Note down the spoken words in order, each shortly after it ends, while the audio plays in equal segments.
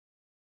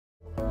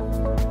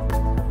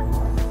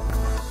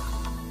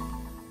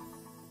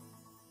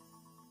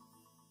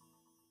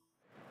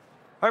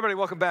Hi everybody,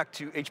 welcome back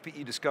to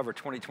HPE Discover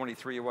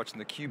 2023. You're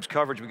watching theCUBE's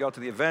coverage. We go to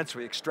the events,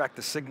 we extract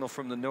the signal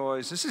from the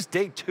noise. This is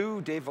day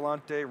 2, Dave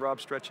Vellante, Rob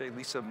Strechay,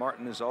 Lisa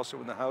Martin is also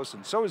in the house,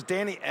 and so is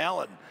Danny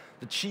Allan,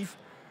 the Chief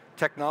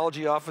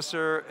Technology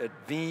Officer at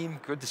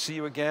Veeam. Good to see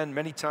you again,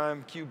 many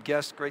time CUBE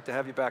guest, great to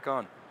have you back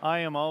on. I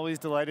am always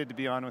delighted to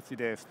be on with you,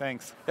 Dave,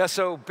 thanks. Yeah,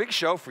 so big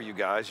show for you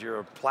guys. You're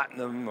a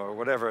platinum or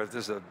whatever. If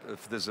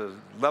there's a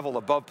level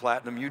above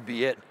platinum, you'd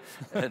be it.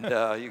 And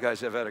you guys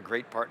have had a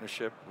great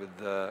partnership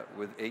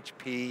with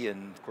HP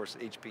and of course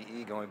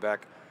HPE going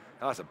back,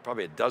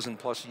 probably a dozen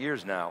plus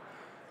years now.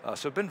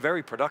 So it's been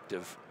very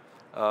productive.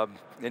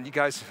 And you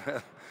guys,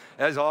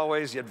 as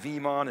always, you had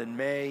Veeam on in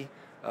May.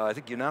 I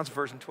think you announced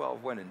version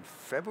 12 when, in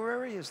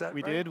February, is that right?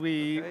 We did,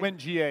 we went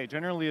GA,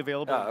 generally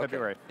available in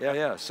February.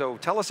 Yeah, so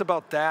tell us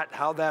about that,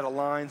 how that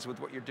aligns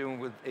with what you're doing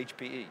with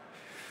HPE.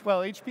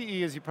 Well,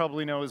 HPE, as you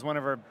probably know, is one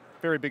of our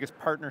very biggest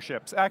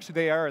partnerships. Actually,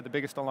 they are the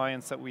biggest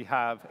alliance that we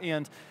have.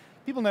 And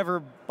people never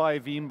buy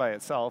Veeam by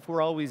itself.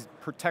 We're always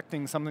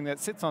protecting something that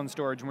sits on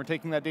storage, and we're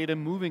taking that data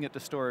and moving it to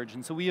storage.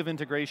 And so we have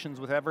integrations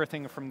with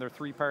everything from their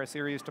 3-PAR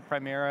series to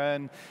Primera,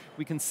 and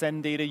we can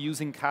send data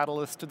using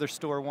Catalyst to their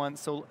store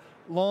once. So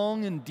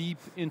long and deep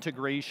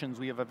integrations.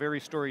 We have a very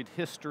storied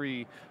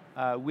history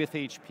with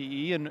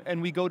HPE,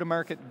 and we go to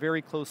market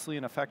very closely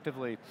and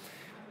effectively.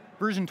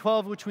 Version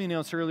 12, which we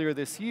announced earlier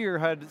this year,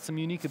 had some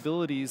unique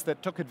abilities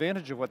that took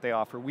advantage of what they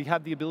offer. We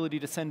had the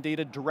ability to send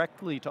data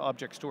directly to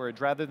object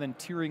storage rather than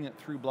tiering it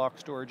through block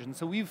storage. And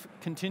so we've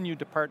continued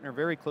to partner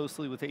very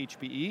closely with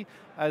HPE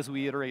as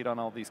we iterate on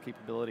all these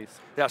capabilities.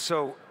 Yeah,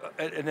 so,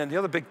 and then the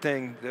other big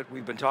thing that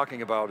we've been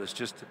talking about is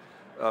just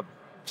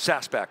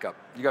SaaS backup.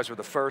 You guys were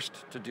the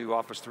first to do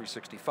Office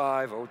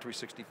 365,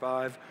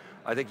 O365.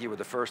 I think you were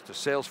the first to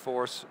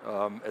Salesforce,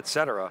 et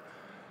cetera.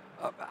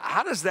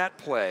 How does that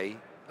play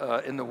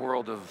in the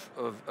world of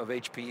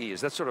HPE?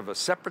 Is that sort of a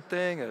separate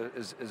thing?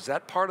 Is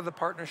that part of the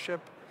partnership?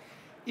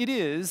 It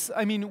is.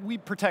 I mean, we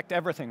protect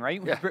everything,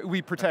 right? Yeah.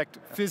 We protect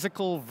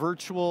physical,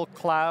 virtual,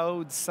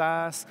 cloud,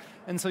 SaaS.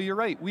 And so you're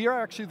right, we are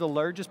actually the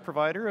largest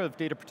provider of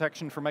data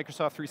protection for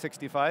Microsoft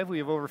 365. We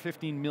have over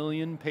 15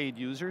 million paid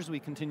users. We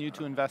continue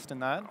to invest in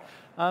that.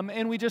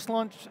 And we just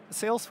launched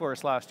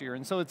Salesforce last year.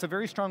 And so it's a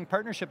very strong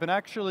partnership. And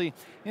actually,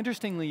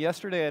 interestingly,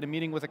 yesterday I had a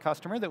meeting with a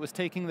customer that was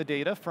taking the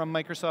data from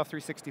Microsoft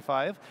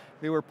 365.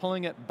 They were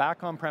pulling it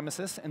back on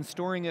premises and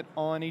storing it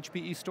on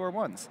HPE Store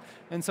Ones.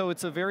 And so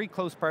it's a very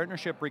close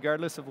partnership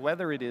regardless of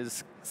whether it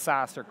is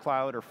SaaS or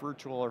cloud or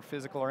virtual or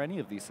physical or any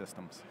of these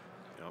systems.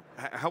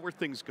 How are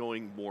things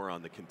going more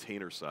on the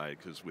container side?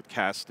 Because with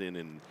Kasten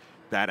and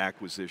that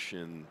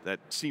acquisition, that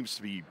seems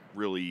to be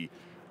really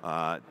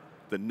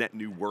the net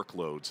new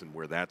workloads and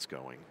where that's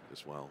going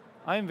as well.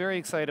 I'm very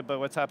excited about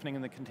what's happening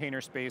in the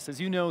container space. As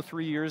you know,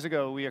 3 years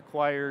ago, we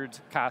acquired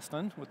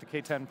Kasten with the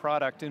K10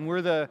 product, and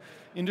we're the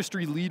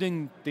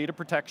industry-leading data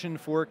protection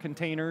for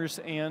containers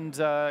and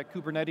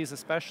Kubernetes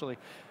especially.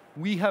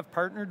 We have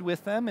partnered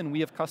with them, and we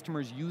have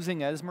customers using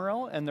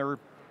Ezmeral, and they're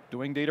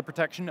doing data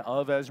protection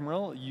of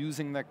Ezmeral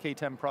using the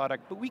K10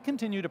 product, but we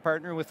continue to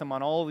partner with them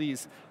on all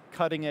these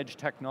cutting edge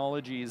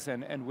technologies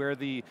and where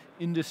the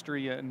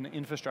industry and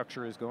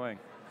infrastructure is going.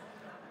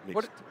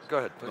 Go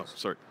ahead, please. Oh,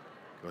 sorry,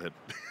 go ahead.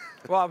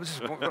 Well, I was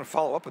just going to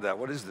follow up with that.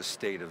 What is the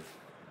state of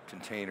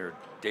container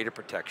data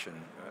protection?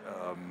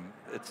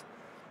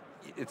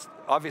 It's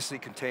obviously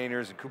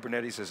containers and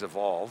Kubernetes has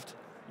evolved.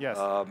 Yes.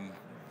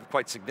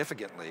 Quite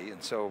significantly,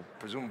 and so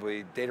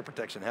presumably data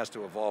protection has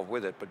to evolve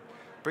with it, but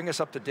bring us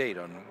up to date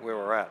on where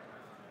we're at.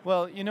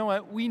 Well, you know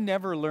what? We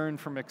never learn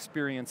from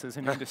experiences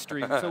in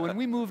industry. So when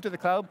we move to the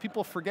cloud,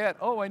 people forget,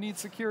 oh, I need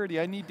security,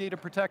 I need data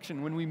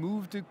protection. When we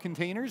move to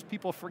containers,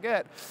 people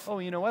forget, oh,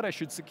 you know what? I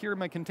should secure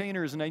my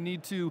containers and I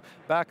need to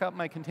back up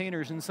my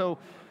containers. And so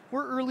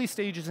we're early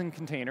stages in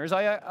containers.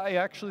 I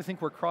actually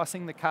think we're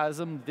crossing the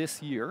chasm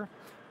this year.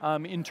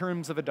 In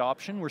terms of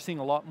adoption, we're seeing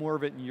a lot more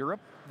of it in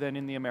Europe than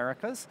in the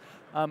Americas.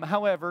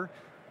 However,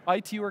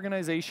 IT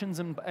organizations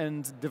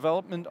and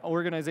development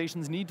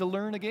organizations need to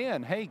learn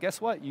again. Hey,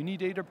 guess what? You need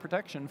data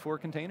protection for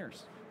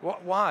containers.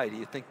 Why do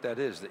you think that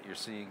is, that you're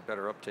seeing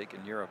better uptake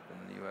in Europe than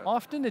the US?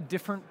 Often a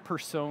different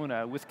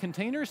persona. With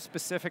containers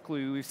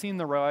specifically, we've seen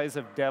the rise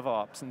of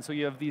DevOps, and so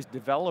you have these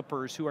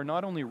developers who are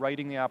not only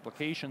writing the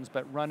applications,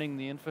 but running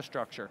the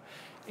infrastructure.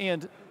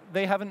 And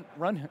they haven't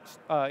run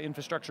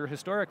infrastructure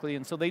historically,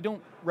 and so they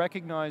don't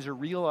recognize or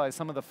realize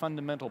some of the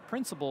fundamental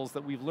principles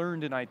that we've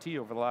learned in IT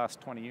over the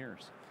last 20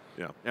 years.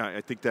 Yeah,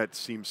 I think that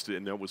seems to,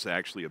 and that was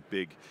actually a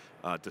big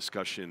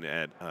discussion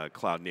at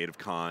Cloud Native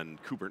Con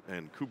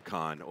and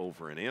KubeCon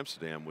over in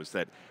Amsterdam, was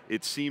that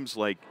it seems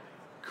like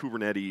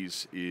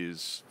Kubernetes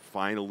is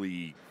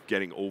finally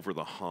getting over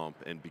the hump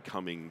and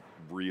becoming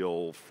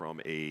real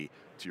from a,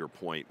 to your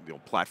point,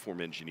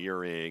 platform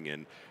engineering,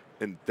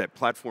 and that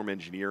platform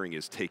engineering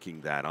is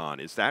taking that on.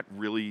 Is that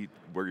really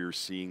where you're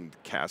seeing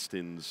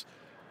Kasten's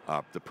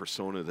the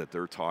persona that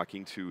they're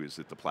talking to? Is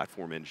it the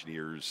platform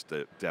engineers,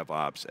 the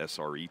DevOps,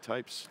 SRE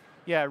types?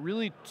 Yeah,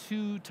 really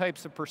two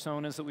types of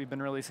personas that we've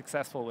been really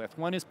successful with.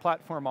 One is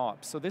platform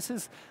ops. So this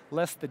is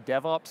less the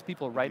DevOps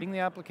people writing the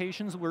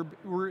applications.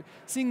 We're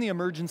seeing the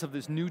emergence of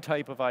this new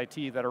type of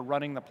IT that are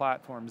running the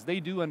platforms.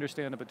 They do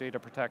understand about data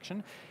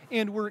protection,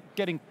 and we're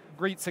getting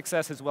great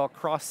success as well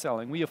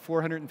cross-selling. We have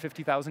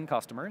 450,000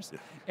 customers,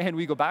 and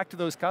we go back to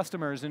those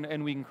customers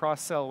and we can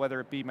cross-sell, whether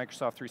it be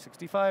Microsoft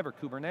 365 or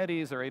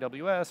Kubernetes or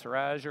AWS or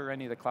Azure or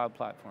any of the cloud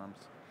platforms.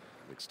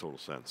 Makes total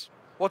sense.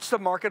 What's the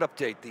market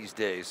update these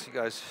days? You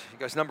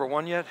guys number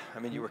one yet? I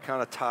mean, you were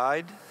kind of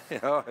tied. You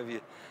know,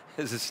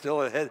 is it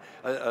still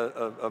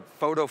a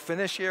photo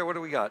finish here? What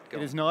do we got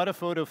going? It is not a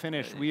photo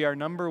finish. We are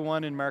number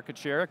one in market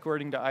share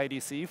according to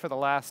IDC for the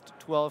last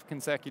 12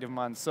 consecutive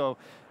months. So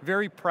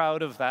very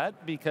proud of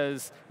that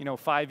because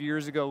 5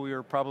 years ago we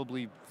were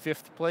probably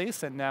 5th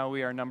place and now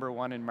we are number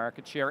one in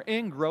market share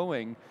and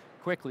growing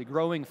quickly,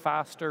 growing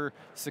faster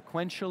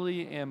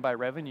sequentially and by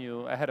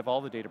revenue ahead of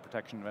all the data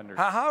protection vendors.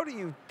 How do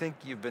you think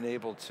you've been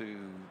able to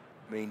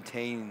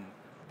maintain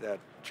that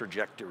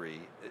trajectory?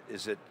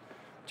 Is it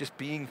just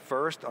being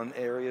first on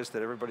areas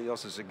that everybody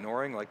else is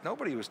ignoring? Like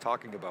nobody was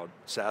talking about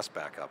SaaS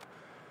backup.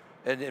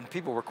 And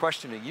people were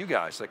questioning you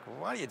guys, like, well,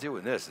 why are you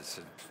doing this? It's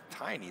a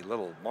tiny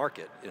little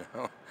market,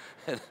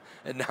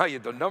 and now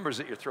the numbers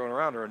that you're throwing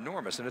around are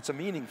enormous, and it's a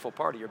meaningful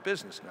part of your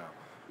business now.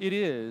 It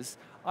is.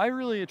 I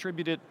really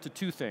attribute it to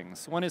two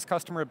things. One is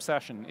customer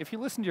obsession. If you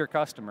listen to your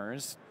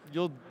customers,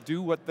 you'll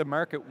do what the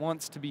market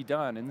wants to be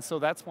done, and so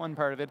that's one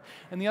part of it.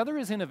 And the other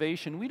is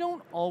innovation. We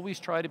don't always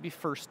try to be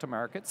first to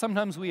market.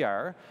 Sometimes we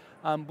are,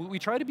 but we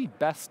try to be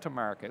best to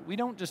market. We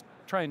don't just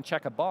try and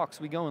check a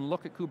box. We go and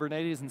look at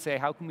Kubernetes and say,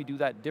 how can we do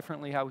that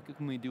differently? How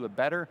can we do it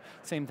better?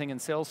 Same thing in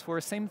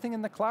Salesforce, same thing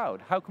in the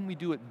cloud. How can we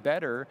do it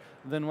better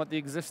than what the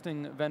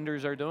existing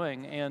vendors are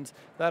doing? And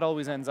that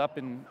always ends up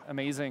in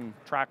amazing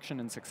traction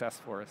and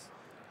success for us.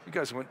 You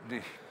guys went,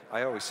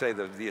 I always say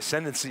the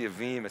ascendancy of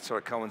Veeam, it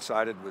sort of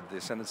coincided with the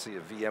ascendancy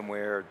of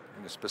VMware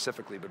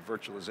specifically, but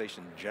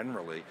virtualization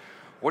generally.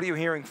 What are you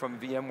hearing from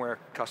VMware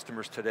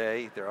customers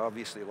today? There are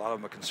obviously a lot of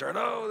them are concerned,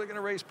 oh, they're going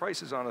to raise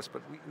prices on us,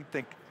 but we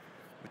think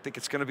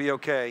it's going to be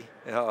okay,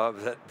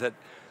 that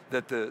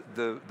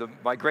the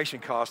migration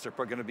costs are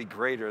probably going to be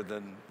greater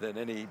than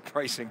any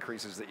price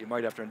increases that you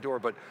might have to endure.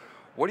 But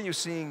what are you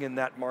seeing in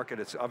that market?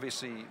 It's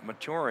obviously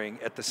maturing.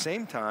 At the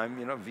same time,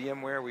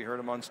 VMware, we heard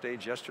them on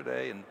stage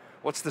yesterday, and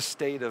what's the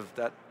state of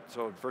that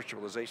sort of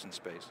virtualization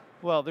space?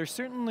 Well, there's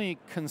certainly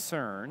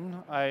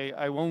concern.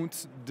 I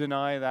won't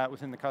deny that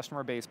within the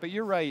customer base, but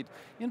you're right.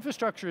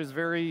 Infrastructure is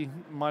very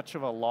much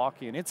of a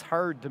lock-in. It's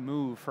hard to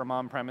move from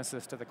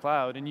on-premises to the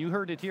cloud, and you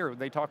heard it here.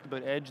 They talked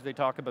about edge, they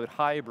talk about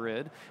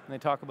hybrid, and they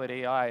talk about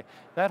AI.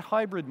 That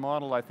hybrid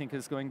model, I think,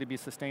 is going to be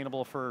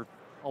sustainable for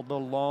the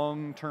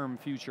long-term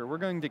future. We're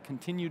going to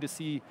continue to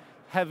see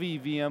heavy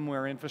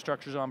VMware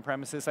infrastructures on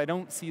premises. I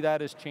don't see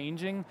that as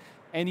changing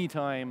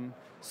anytime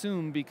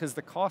soon because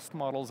the cost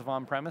models of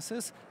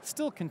on-premises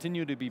still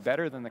continue to be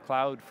better than the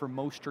cloud for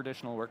most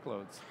traditional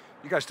workloads.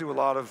 You guys do a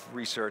lot of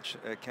research.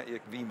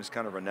 Veeam is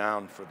kind of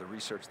renowned for the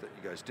research that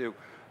you guys do.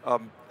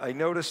 I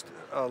noticed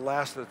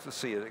let's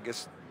see, I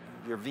guess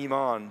your Veeam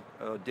On,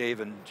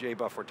 Dave and Jay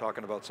Buff were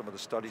talking about some of the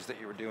studies that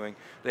you were doing.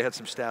 They had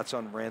some stats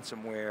on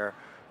ransomware,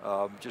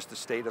 just the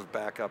state of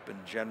backup in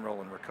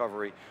general and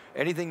recovery.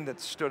 Anything that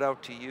stood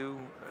out to you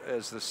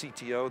as the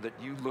CTO that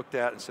you looked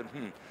at and said,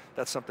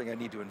 that's something I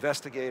need to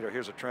investigate, or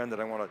here's a trend that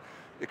I want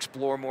to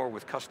explore more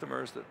with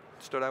customers that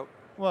stood out?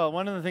 Well,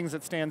 one of the things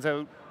that stands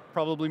out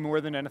probably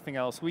more than anything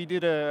else, we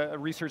did a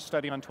research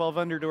study on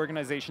 1,200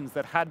 organizations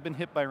that had been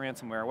hit by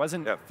ransomware. It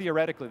wasn't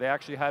theoretically, they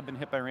actually had been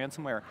hit by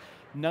ransomware.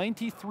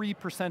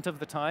 93% of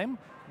the time,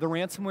 the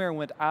ransomware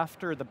went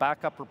after the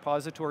backup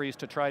repositories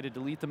to try to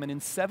delete them, and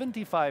in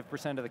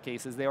 75% of the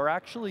cases, they were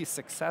actually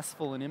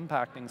successful in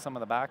impacting some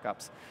of the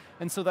backups.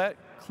 And so that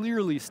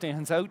clearly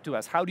stands out to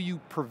us. How do you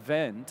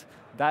prevent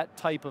that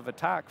type of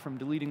attack from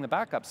deleting the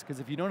backups? Because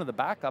if you don't have the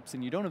backups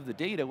and you don't have the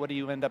data, what do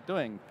you end up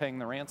doing? Paying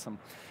the ransom.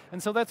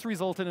 And so that's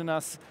resulted in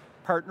us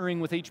partnering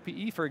with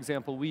HPE, for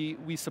example.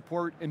 We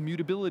support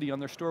immutability on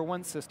their Store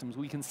Once systems.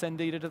 We can send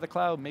data to the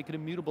cloud, make it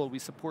immutable. We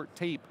support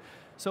tape.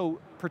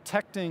 So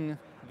protecting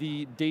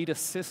the data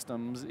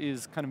systems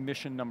is kind of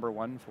mission number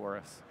one for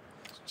us.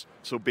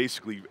 So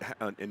basically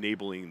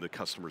enabling the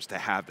customers to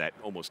have that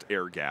almost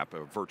air gap,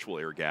 a virtual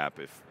air gap,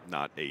 if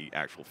not a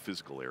actual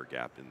physical air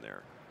gap in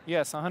there.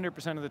 Yes,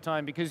 100% of the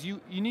time, because you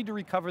need to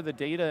recover the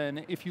data,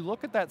 and if you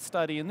look at that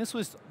study, and this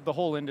was the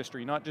whole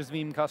industry, not just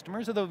Veeam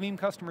customers, although Veeam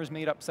customers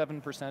made up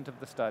 7% of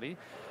the study,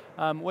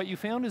 what you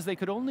found is they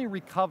could only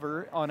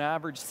recover, on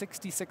average,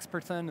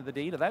 66% of the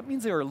data. That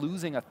means they were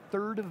losing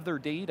 1/3 of their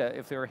data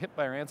if they were hit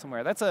by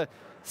ransomware. That's a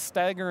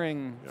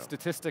staggering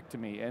statistic to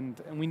me, and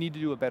we need to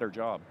do a better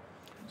job.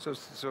 So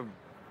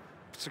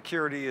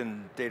security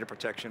and data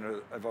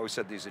protection, I've always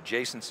said these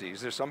adjacencies.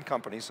 There's some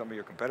companies, some of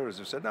your competitors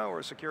have said, no, we're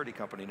a security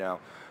company now.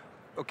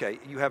 Okay,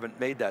 you haven't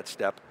made that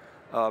step.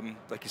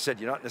 Like you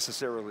said, you're not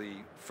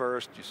necessarily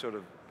first, you sort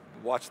of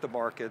watch the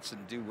markets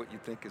and do what you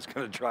think is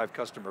going to drive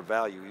customer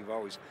value. You've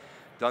always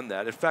done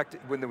that. In fact,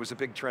 when there was a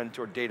big trend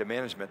toward data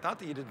management, not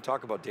that you didn't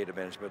talk about data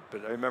management,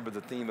 but I remember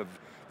the theme of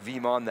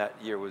Veeam on that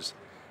year was,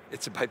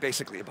 it's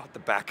basically about the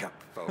backup,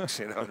 folks,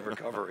 and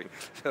recovery.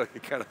 So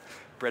kind of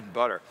bread and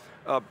butter.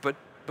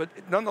 But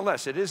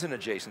nonetheless, it is an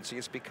adjacency.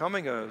 It's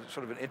becoming a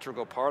sort of an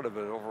integral part of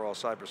an overall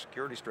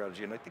cybersecurity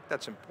strategy, and I think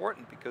that's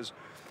important because,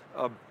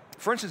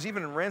 for instance,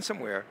 even in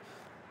ransomware,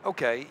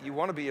 okay, you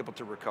want to be able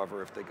to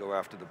recover if they go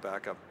after the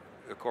backup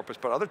corpus,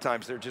 but other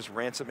times they're just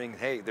ransoming,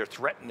 hey, they're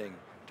threatening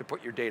to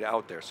put your data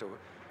out there. So,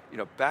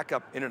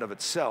 backup in and of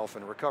itself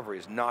and recovery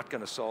is not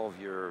going to solve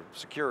your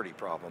security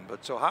problem.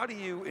 But so how do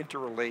you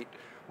interrelate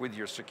with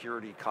your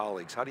security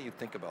colleagues? How do you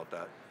think about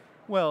that?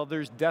 Well,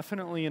 there's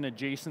definitely an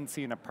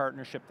adjacency and a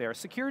partnership there.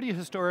 Security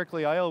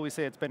historically, I always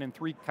say it's been in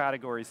 3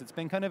 categories. It's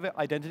been kind of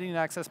identity and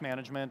access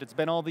management, it's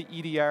been all the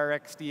EDR,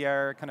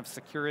 XDR, kind of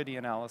security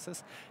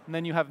analysis, and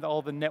then you have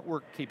all the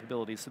network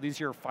capabilities. So these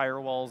are your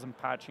firewalls and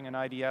patching and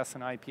IDS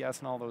and IPS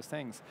and all those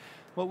things.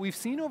 What we've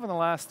seen over the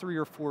last 3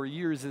 or 4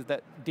 years is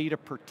that data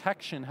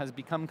protection has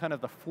become kind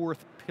of the 4th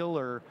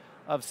pillar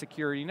of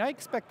security, and I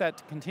expect that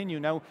to continue.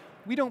 Now,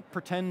 we don't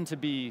pretend to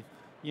be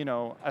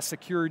a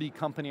security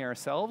company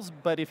ourselves,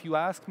 but if you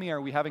ask me, are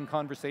we having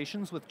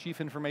conversations with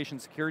chief information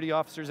security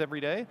officers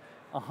every day?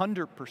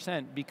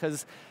 100%,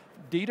 because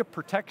data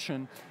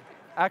protection,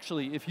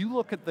 actually, if you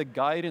look at the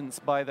guidance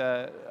by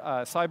the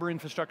Cyber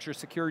Infrastructure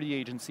Security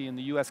Agency in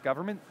the US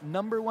government,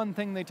 #1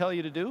 thing they tell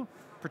you to do,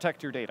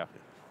 protect your data.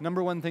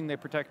 #1 thing they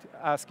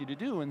ask you to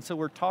do, and so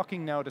we're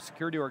talking now to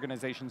security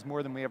organizations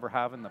more than we ever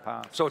have in the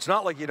past. So it's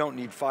not like you don't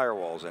need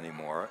firewalls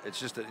anymore, it's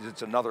just that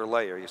it's another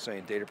layer. You're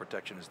saying data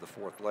protection is the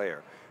 4th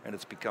layer, and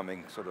it's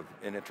becoming sort of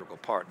an integral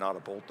part, not a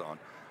bolt-on.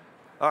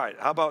 All right,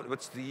 how about,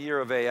 what's the year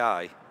of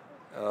AI?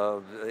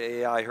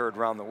 AI heard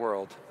around the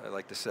world, I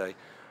like to say.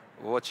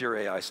 What's your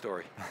AI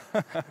story?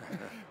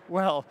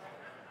 Well,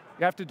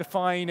 you have to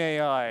define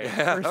AI.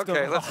 Yeah,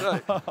 okay, let's say.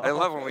 I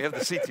love when we have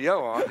the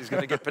CTO on. He's going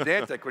to get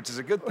pedantic, which is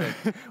a good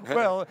thing.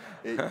 Well,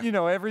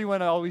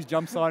 everyone always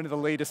jumps onto the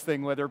latest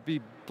thing, whether it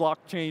be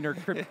blockchain or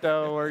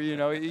crypto or,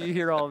 you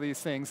hear all these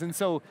things. And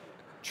so,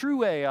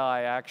 true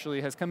AI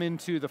actually has come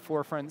into the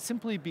forefront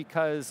simply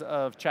because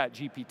of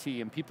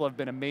ChatGPT, and people have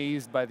been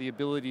amazed by the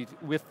ability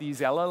with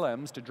these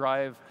LLMs to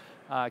drive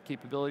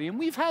capability. And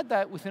we've had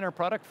that within our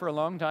product for a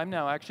long time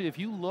now. Actually, if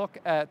you look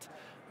at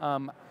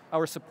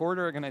our support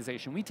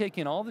organization, we take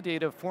in all the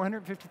data of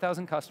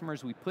 450,000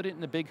 customers, we put it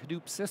in a big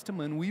Hadoop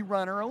system, and we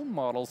run our own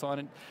models on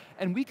it,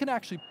 and we can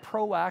actually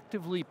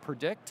proactively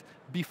predict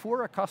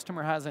before a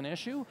customer has an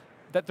issue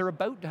that they're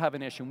about to have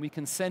an issue. And we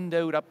can send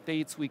out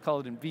updates, we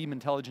call it in Veeam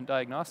Intelligent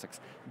Diagnostics.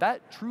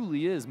 That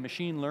truly is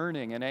machine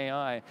learning and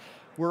AI.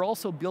 We're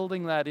also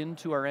building that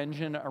into our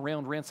engine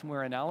around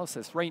ransomware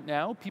analysis. Right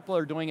now, people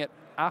are doing it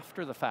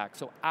after the fact.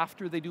 So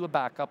after they do a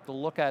backup, they'll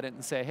look at it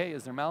and say, hey,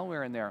 is there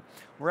malware in there?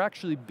 We're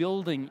actually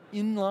building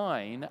in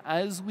line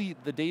as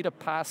the data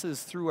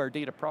passes through our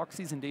data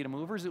proxies and data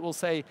movers. It will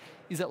say,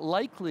 is it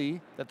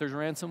likely that there's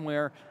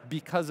ransomware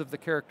because of the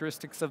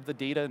characteristics of the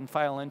data and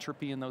file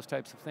entropy and those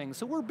types of things?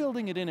 So we're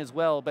building it in as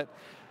well, but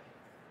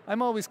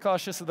I'm always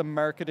cautious of the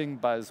marketing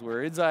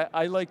buzzwords.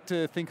 I like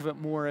to think of it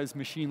more as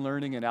machine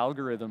learning and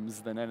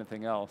algorithms than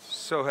anything else.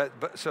 So,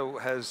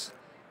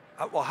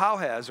 how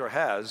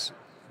has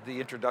the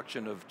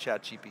introduction of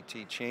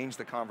ChatGPT changed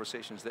the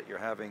conversations that you're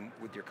having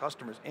with your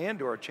customers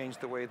and/or changed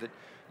the way that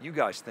you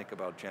guys think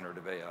about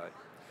generative AI?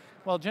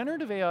 Well,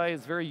 generative AI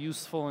is very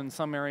useful in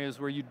some areas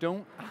where you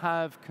don't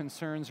have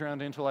concerns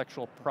around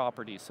intellectual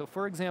property. So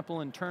for example,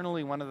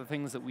 internally, one of the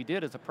things that we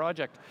did as a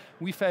project,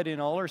 we fed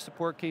in all our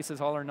support cases,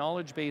 all our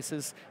knowledge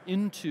bases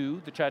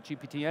into the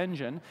ChatGPT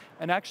engine,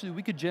 and actually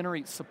we could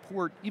generate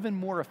support even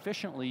more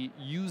efficiently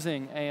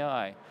using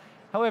AI.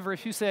 However,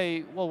 if you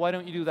say, well, why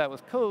don't you do that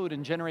with code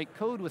and generate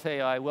code with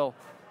AI? Well,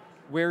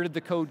 where did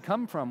the code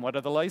come from? What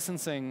are the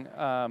licensing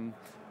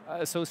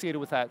associated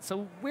with that?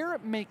 So where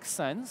it makes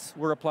sense,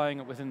 we're applying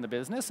it within the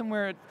business, and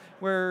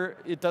where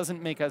it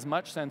doesn't make as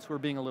much sense, we're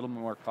being a little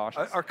more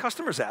cautious. Are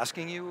customers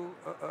asking you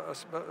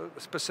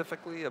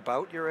specifically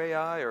about your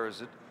AI, or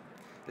is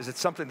it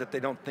something that they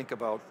don't think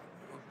about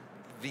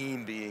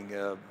Veeam being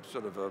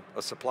sort of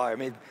a supplier? I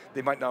mean,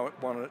 they might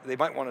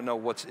want to know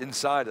what's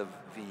inside of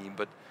Veeam,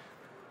 but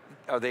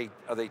are they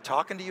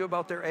talking to you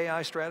about their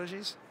AI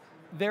strategies?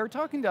 They're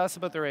talking to us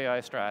about their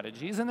AI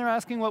strategies, and they're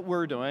asking what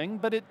we're doing,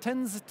 but it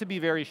tends to be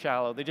very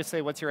shallow. They just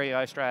say, what's your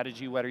AI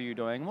strategy, what are you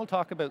doing? And we'll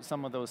talk about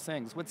some of those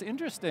things. What's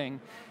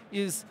interesting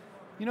is,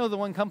 the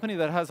one company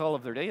that has all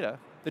of their data,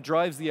 that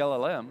drives the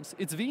LLMs,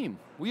 it's Veeam.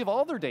 We have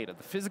all their data,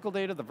 the physical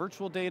data, the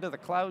virtual data, the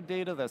cloud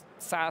data, the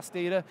SaaS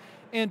data,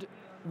 and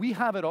we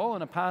have it all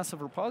in a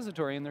passive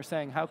repository, and they're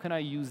saying, how can I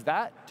use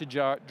that to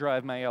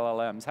drive my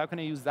LLMs? How can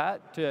I use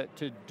that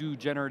to do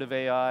generative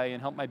AI and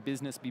help my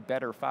business be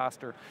better,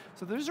 faster?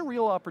 So there's a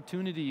real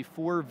opportunity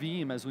for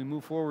Veeam as we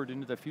move forward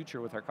into the future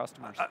with our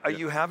customers. Are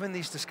you having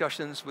these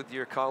discussions with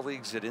your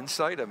colleagues at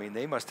Insight? I mean,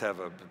 they must have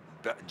a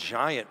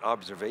giant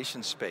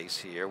observation space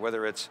here,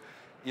 whether it's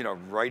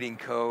writing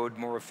code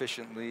more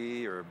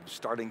efficiently, or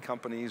starting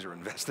companies, or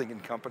investing in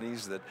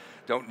companies that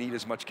don't need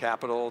as much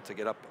capital to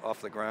get up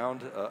off the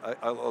ground.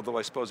 Although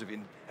I suppose if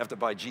you have to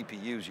buy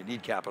GPUs, you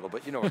need capital,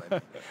 but you know what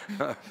I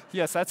mean.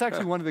 Yes, that's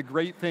actually one of the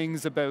great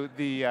things about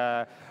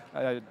the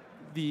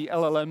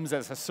LLMs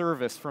as a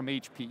service from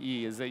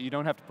HPE, is that you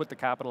don't have to put the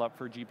capital up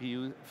for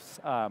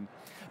GPUs.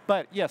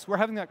 But yes, we're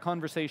having that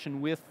conversation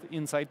with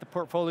Insight. The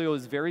portfolio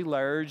is very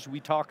large. We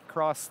talk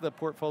across the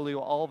portfolio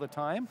all the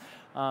time.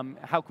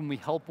 How can we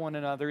help one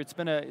another? It's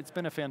been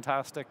a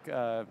fantastic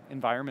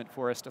environment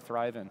for us to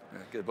thrive in. Yeah,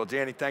 good. Well,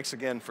 Danny, thanks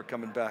again for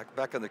coming back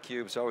on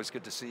theCUBE. It's always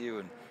good to see you,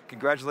 and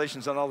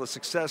congratulations on all the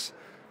success.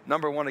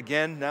 #1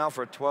 again now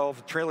for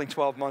trailing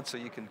 12 months, so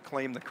you can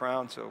claim the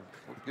crown, so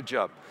good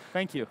job.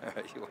 Thank you. All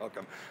right, you're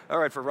welcome. All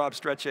right, for Rob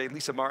Strechay,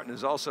 Lisa Martin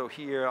is also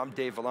here. I'm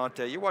Dave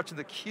Vellante. You're watching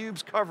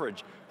theCUBE's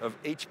coverage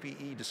of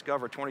HPE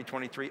Discover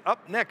 2023.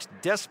 Up next,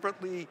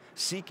 desperately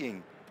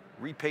seeking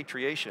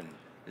repatriation.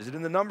 Is it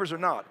in the numbers or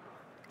not?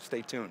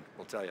 Stay tuned,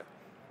 we'll tell you.